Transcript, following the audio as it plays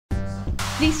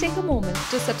Please take a moment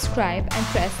to subscribe and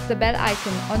press the bell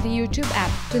icon on the YouTube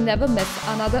app to never miss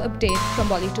another update from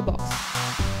Bolly to Box.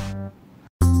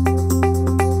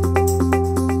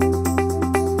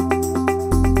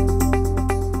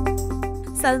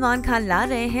 Salman Khan ला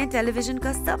रहे हैं television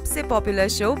का सबसे popular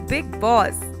show big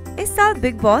boss. इस साल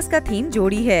big boss का theme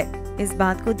जोड़ी है। इस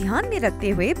बात को ध्यान में रखते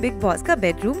हुए बिग बॉस का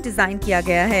बेडरूम डिजाइन किया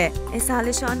गया है। इस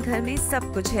आलीशान घर में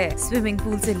सब कुछ है, स्विमिंग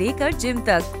पूल से लेकर जिम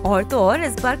तक, और तो और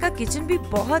इस बार का किचन भी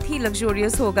बहुत ही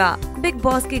लग्जरियस होगा। बिग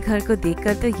बॉस के घर को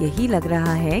देखकर तो यही लग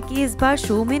रहा है कि इस बार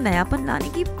शो में नयापन लाने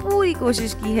की पूरी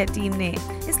कोशिश की है टीम ने।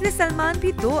 इसलिए सलमान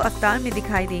भी 2 अवतार में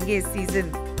दिखाई देंगे इस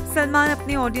सीजन। सलमान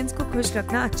अपने ऑडियंस को खुश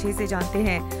रखना अच्छे से जानते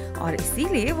हैं और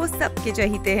इसीलिए वो सबके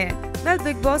चहीते हैं।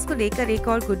 बिग बॉस को लेकर एक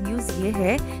और गुड न्यूज ये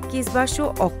है कि इस बार शो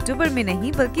अक्टूबर में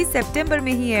नहीं बल्कि सितंबर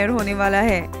में ही एयर होने वाला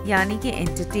है, यानी कि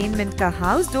एंटरटेनमेंट का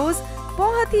हाउस डोज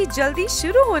बहुत ही जल्दी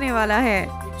शुरू होने वाला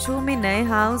है। शो में नए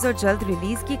हाउस और जल्द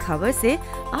रिलीज की खबर से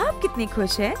आप कितने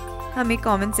खुश हैं? हमें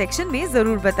कमेंट सेक्शन में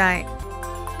जरूर बताएं।